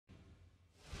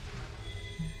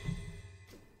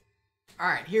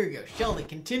Alright, here we go. Sheldy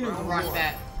continuing to rock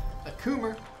that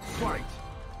Akuma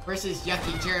versus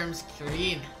yuckiejerms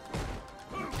Karin.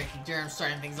 yuckiejerms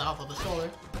starting things off with the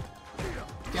shoulder.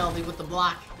 Sheldy with the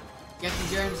block.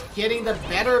 yuckiejerms getting the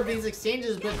better of these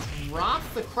exchanges, but drops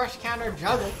the crush counter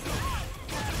juggle.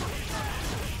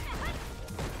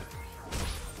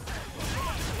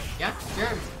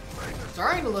 yuckiejerms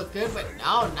starting to look good, but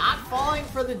no, not falling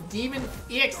for the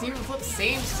EX Demon Flip,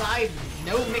 same side,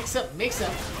 no mix-up.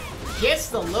 Gets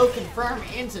the low confirm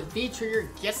into V-trigger,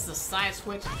 gets the side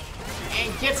switch,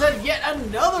 and gets yet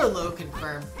another low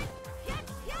confirm.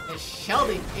 And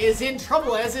Sheldy is in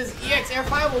trouble as his EX Air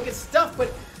 5 will get stuffed,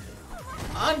 but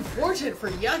unfortunate for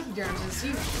yuckiejerms as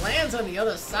he lands on the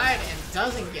other side and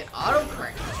doesn't get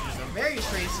autocorrect, which is a very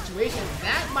strange situation.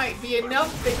 That might be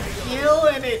enough to kill,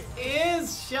 and it is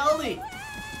Sheldy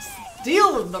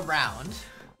stealing the round.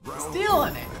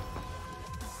 Stealing it.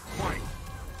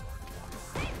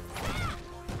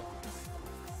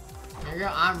 There you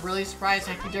go. I'm really surprised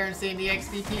yuckiejerms staying the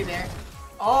XDP there.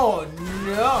 Oh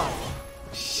no!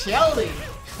 Sheldy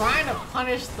trying to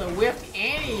punish the whipped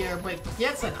anti-air, but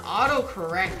gets an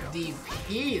autocorrect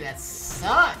DP. That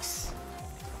sucks.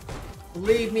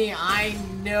 Believe me, I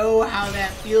know how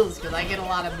that feels because I get a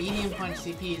lot of medium punch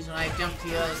CPs when I jump to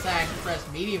the other side and press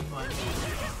medium punch.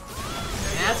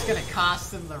 And that's gonna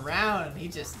cost him the round. He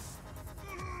just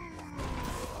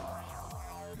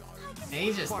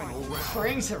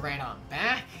brings it right on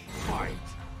back.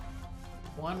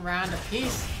 One round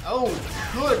apiece. Oh,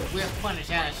 good whiff punish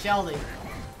out of Sheldy.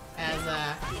 As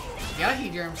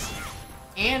yuckiejerms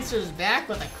answers back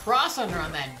with a cross under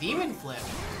on that demon flip.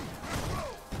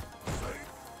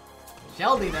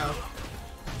 Sheldy though,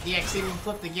 the EX Demon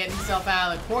Flip to get himself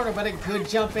out of the corner, but a good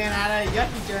jump in out of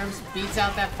yuckiejerms, beats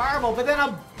out that fireball, but then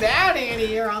a bad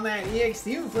anti-air on that EX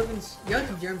Demon Flip and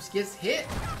yuckiejerms gets hit.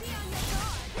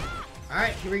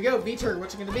 Alright, here we go. V-trigger,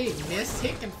 what's it gonna be? Missed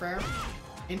hit confirm.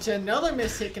 Into another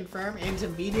missed hit confirm. Into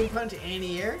medium punch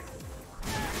anti-air.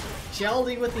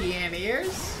 Sheldy with the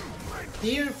anti-airs.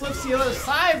 Demon flips the other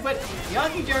side, but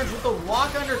yuckiejerms with the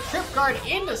walk under trip guard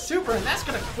into super, and that's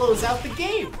gonna close out the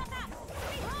game.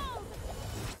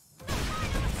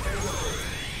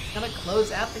 Gonna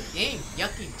close out the game.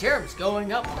 yuckiejerms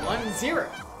going up 1-0.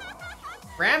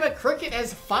 Brahma Cricket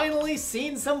has finally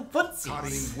seen some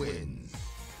footsies. Wins.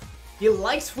 He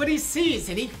likes what he sees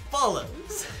and he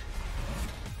follows.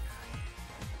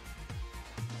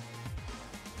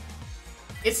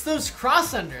 It's those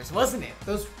cross unders, wasn't it?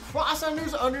 Those cross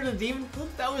unders under the demon flip,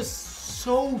 that was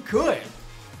so good.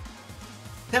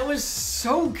 That was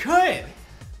so good.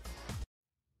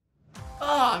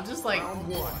 Oh, I'm just like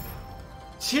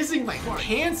jizzing my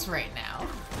pants right now.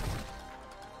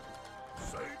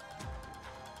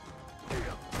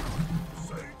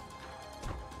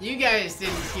 You guys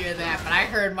didn't hear that, but I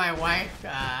heard my wife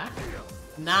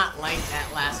not like that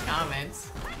last comment.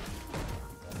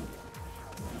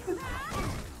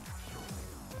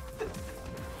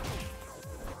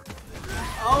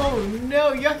 Oh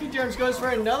no, yuckiejerms goes for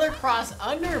another cross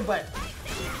under, but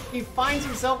he finds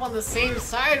himself on the same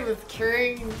side with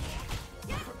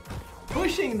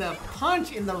pushing the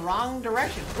punch in the wrong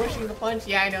direction. Pushing the punch,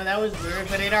 yeah, I know that was weird,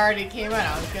 but it already came out.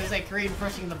 I was gonna say Karin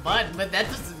pushing the button, but that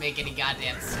doesn't make any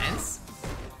goddamn sense.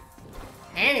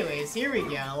 Anyways, here we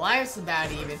go. Life's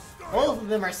about even. Both of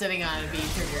them are sitting on a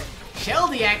V-trigger.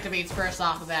 Sheldy activates first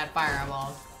off of that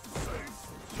fireball.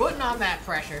 Putting on that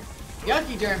pressure.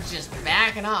 yuckiejerms just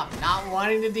backing off, not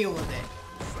wanting to deal with it.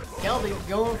 Sheldy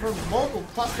going for multiple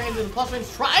plus range and plus range.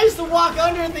 Tries to walk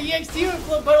under the EX Demon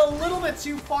Flip, but a little bit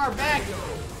too far back.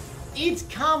 Eats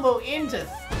combo into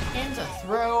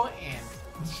throw,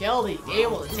 and Sheldy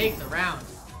able to take the round.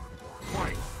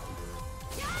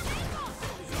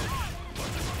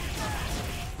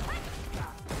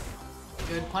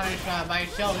 Good punish by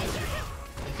Sheldy.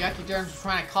 The yuckiejerms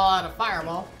trying to call out a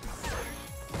fireball.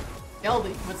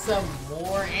 Sheldy with some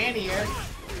more anti-air.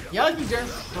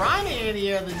 yuckiejerms trying to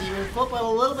anti-air the demon flip, but a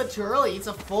little bit too early. Eats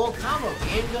a full combo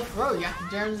into the throw.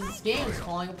 yuckiejerms' game is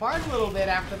falling apart a little bit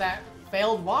after that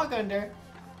failed walk under.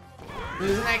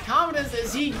 Losing that confidence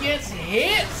as he gets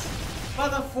hit by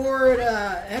the forward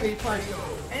heavy punch,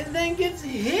 and then gets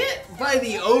hit by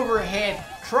the overhead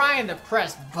trying to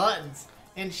press buttons.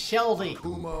 And Sheldy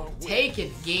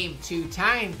taking game 2,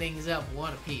 tying things up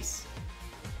 1 apiece.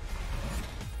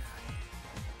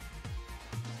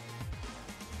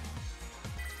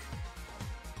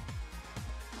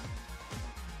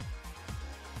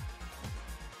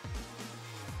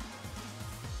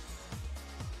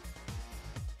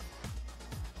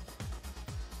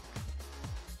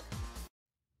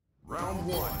 Round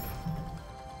 1.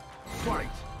 Fight.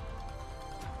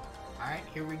 Alright,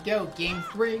 here we go. Game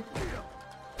 3.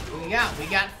 What we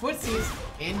got footsies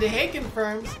into hit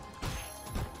confirms.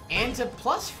 Into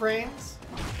plus frames.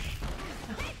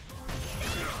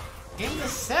 Into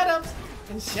setups.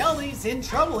 And Sheldy's in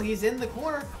trouble. He's in the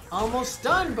corner. Almost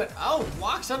stunned, but oh,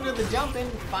 walks under the jump and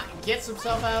gets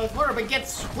himself out of the corner, but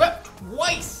gets swept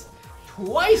twice.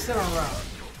 Twice in a row.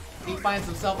 He finds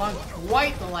himself on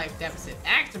quite the life deficit.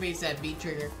 Activates that beat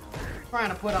trigger. Trying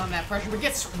to put on that pressure, but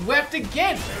gets swept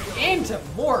again into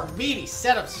more meaty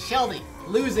setups. Sheldy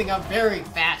losing a very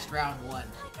fast round 1.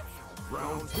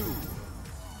 Round 2.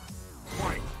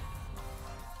 Fight.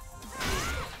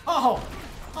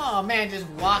 Oh man, just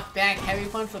walked back heavy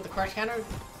punch with the crush counter.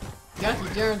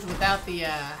 yuckiejerms without the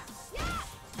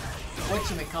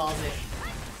whatchamacallit.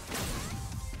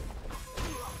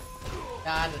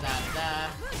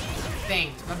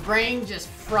 Things. My brain just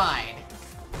fried.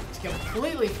 It's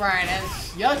completely fried as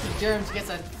yuckiejerms gets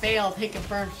a failed hit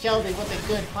confirmed Sheldy with a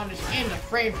good punish into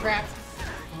frame trap.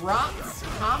 Drops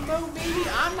combo maybe?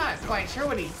 I'm not quite sure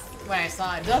what I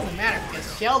saw. It doesn't matter because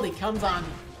Sheldy comes on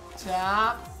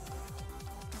top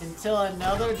until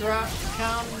another drop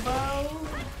combo.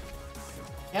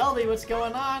 Sheldy, what's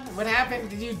going on? What happened?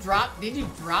 Did you drop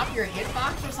your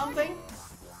hitbox or something?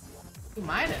 You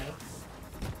might have.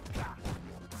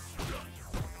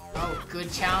 Oh,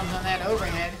 good challenge on that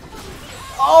overhead.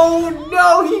 Oh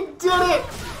no, he did it!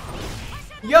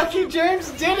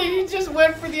 yuckiejerms did it! He just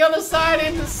went for the other side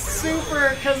into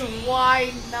super, because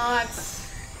why not?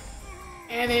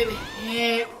 And it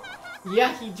hit.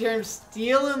 yuckiejerms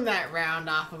stealing that round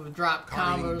off of a drop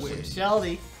combos from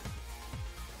Sheldy.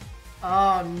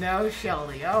 Oh no,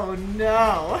 Sheldy. Oh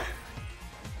no.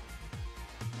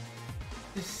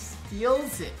 Just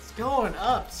steals it. It's going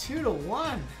up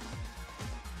 2-1.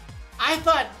 I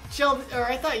thought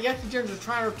yuckiejerms was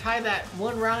trying to tie that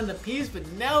one round apiece, but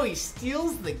no, he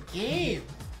steals the game.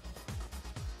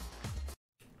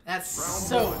 That's round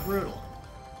so 1. Brutal.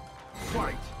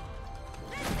 Fight.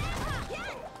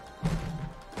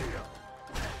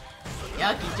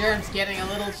 yuckiejerms getting a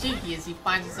little cheeky as he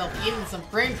finds himself eating some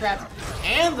frame traps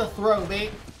and the throw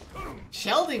bait.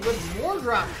 Sheldy with more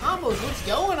drop combos. What's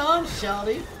going on,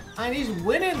 Sheldy? I mean, he's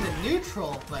winning the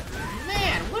neutral, but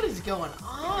man, what is going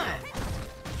on?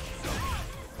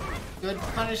 Good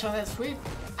punish on that sweep.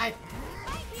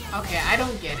 Okay, I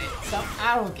don't get it.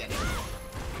 I don't get it.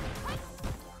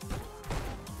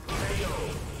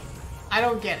 I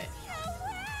don't get it.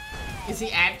 Is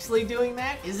he actually doing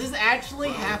that? Is this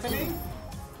actually happening?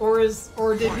 Or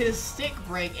did his stick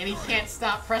break and he can't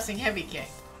stop pressing heavy kick?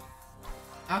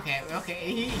 Okay,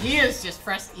 he is just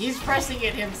he's pressing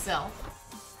it himself.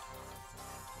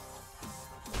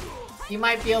 He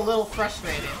might be a little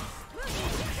frustrated.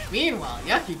 Meanwhile,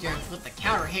 yuckiejerms with the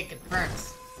counter hit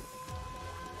confirms.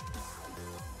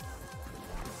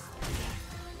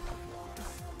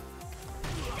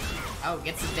 Oh,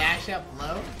 gets a dash up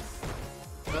low.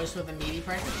 Goes with a meaty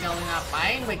pressure, Sheldy not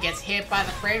biting, but gets hit by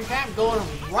the frame trap, going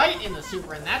right in the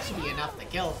super, and that should be enough to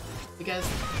kill. Because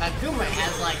Akuma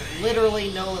has, like,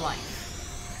 literally no life.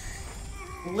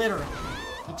 Literally.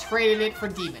 He traded it for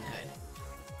demonhood.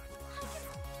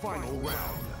 Final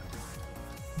round.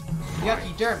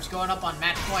 yuckiejerms going up on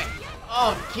match point.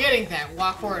 Oh, getting that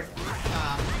walk forward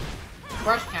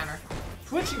brush counter.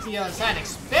 Switching to the other side,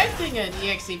 expecting an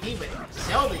EXCP, but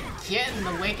Sheldy getting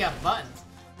the wake up buttons.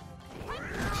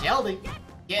 Sheldy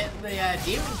getting the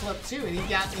demon flip too, and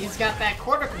he's got that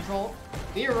quarter control.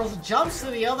 Theros jumps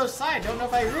to the other side. Don't know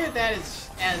if I agree with that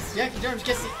as yuckiejerms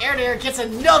gets the air to air, gets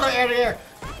another air to air,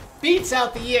 beats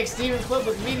out the EX demon flip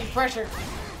with meaty pressure.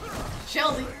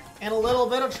 Sheldy in a little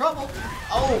bit of trouble.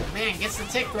 Oh man, gets the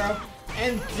tick throw,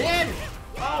 and then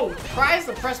tries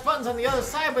to press buttons on the other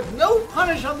side, but no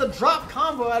punish on the drop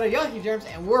combo out of yuckiejerms,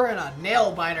 and we're in a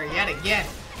nail biter yet again.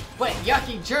 But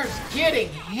yuckiejerms getting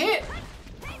hit.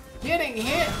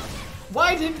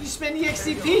 Why didn't you spend the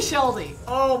XCP, Sheldy?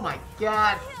 Oh my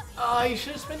god. Oh, you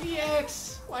should have spent the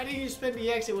X. Why didn't you spend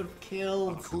the X? It would have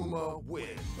killed. Akuma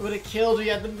wins. It would have killed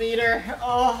you at the meter.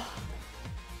 Oh,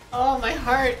 my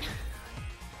heart.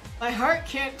 My heart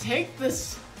can't take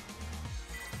this.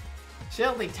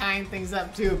 Sheldy tying things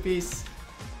up to a piece.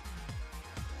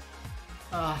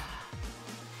 Like,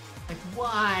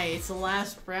 why? It's the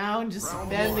last round. Just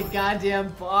spend the goddamn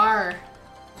bar.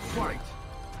 Fight.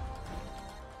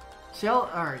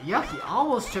 Yucky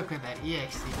almost took her that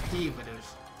EXCP, but it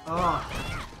was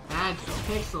magic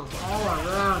pixels all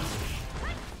around.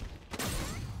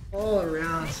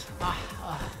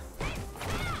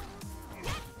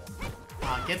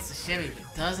 Gets the shimmy,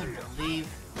 but doesn't believe.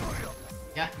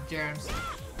 yuckiejerms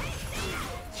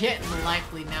getting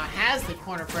likely now. Has the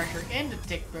corner pressure into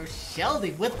Tick Bro.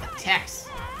 Sheldy with the text.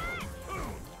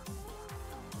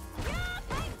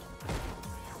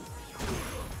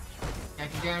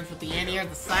 Yuckiejerms with the anti-air,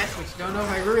 the side switch. Don't know if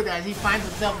I agree with that as he finds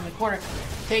himself in the corner,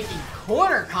 taking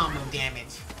corner combo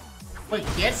damage. But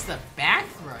gets the back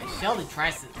throw. Sheldy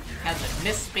has a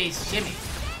missed-space shimmy.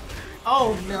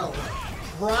 Oh no.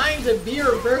 Trying to be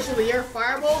reverse with the air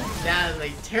fireball? That is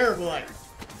a terrible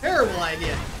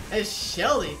idea. As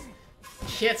Sheldy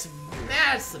gets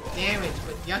massive damage,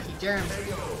 but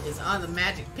Yuckiejerms is on the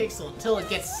magic pixel until it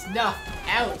gets snuffed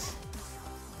out.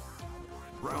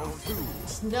 Round 2.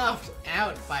 Snuffed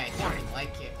out by a jumping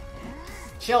light kick.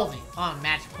 Sheldy on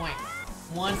match point.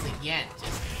 Once again,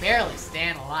 just barely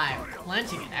staying alive,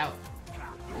 clenching it out.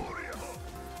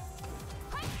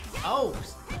 Oh,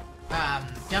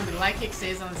 jumping light kick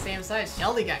stays on the same side.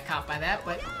 Sheldy got caught by that,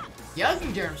 but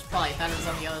Yuckiejerms probably thought it was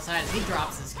on the other side as he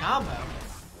drops his combo.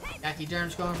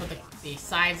 Yuckiejerms going for the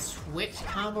side switch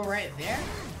combo right there.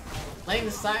 Letting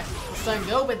the stun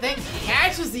go, but then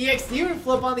catches the X Demon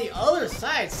flip on the other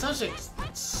side. Such a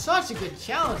good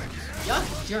challenge.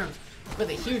 Yuckiejerms with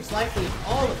a huge life lead,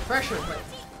 all the pressure, but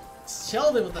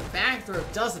Sheldy with the back throw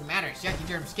doesn't matter.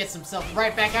 Yuckiejerms gets himself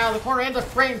right back out of the corner into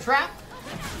frame trap.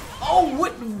 Oh,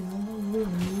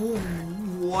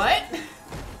 what?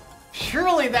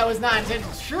 Surely that was not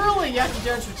intentional. Surely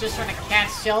Yuckiejerms was just trying to catch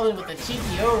Sheldon with a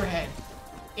cheeky overhead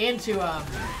into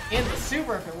the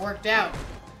super if it worked out.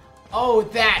 Oh,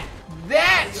 that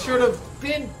should have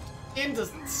been into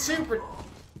super.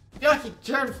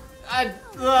 Yuckiejerms,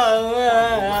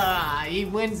 he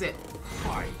wins it.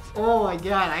 Oh my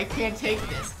god, I can't take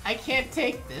this. I can't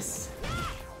take this.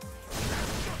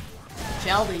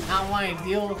 Sheldy, not wanting to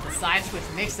deal with the side switch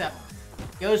mix-up,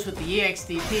 goes with the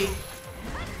EXDP.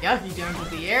 Yuckiejerms with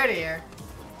the air-to-air.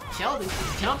 Sheldy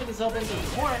jumping himself into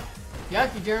the corner.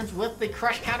 Yuckiejerms with the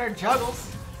crush counter juggles.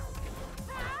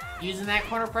 Using that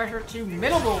corner pressure to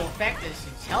minimal effect as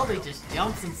Sheldy just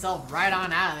jumps himself right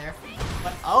on out of there.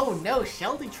 But oh no,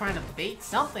 Sheldy trying to bait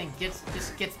something, just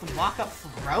gets the walk-up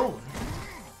thrown.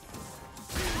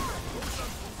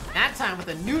 That time with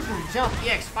a neutral jump,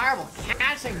 EX Fireball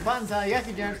catching buttons out of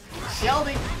Yuckiejerms.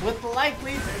 Sheldy with the life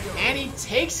lead, and he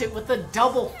takes it with the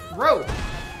double throw.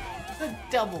 The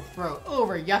double throw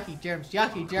over Yuckiejerms.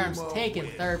 Yuckiejerms taking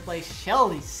third place.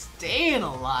 Sheldy staying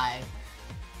alive.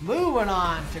 Moving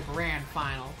on to Grand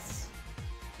Finals.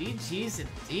 GG's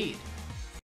indeed.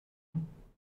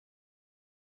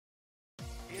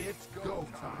 It's go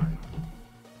time.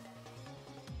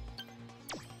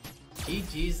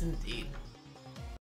 GG's indeed.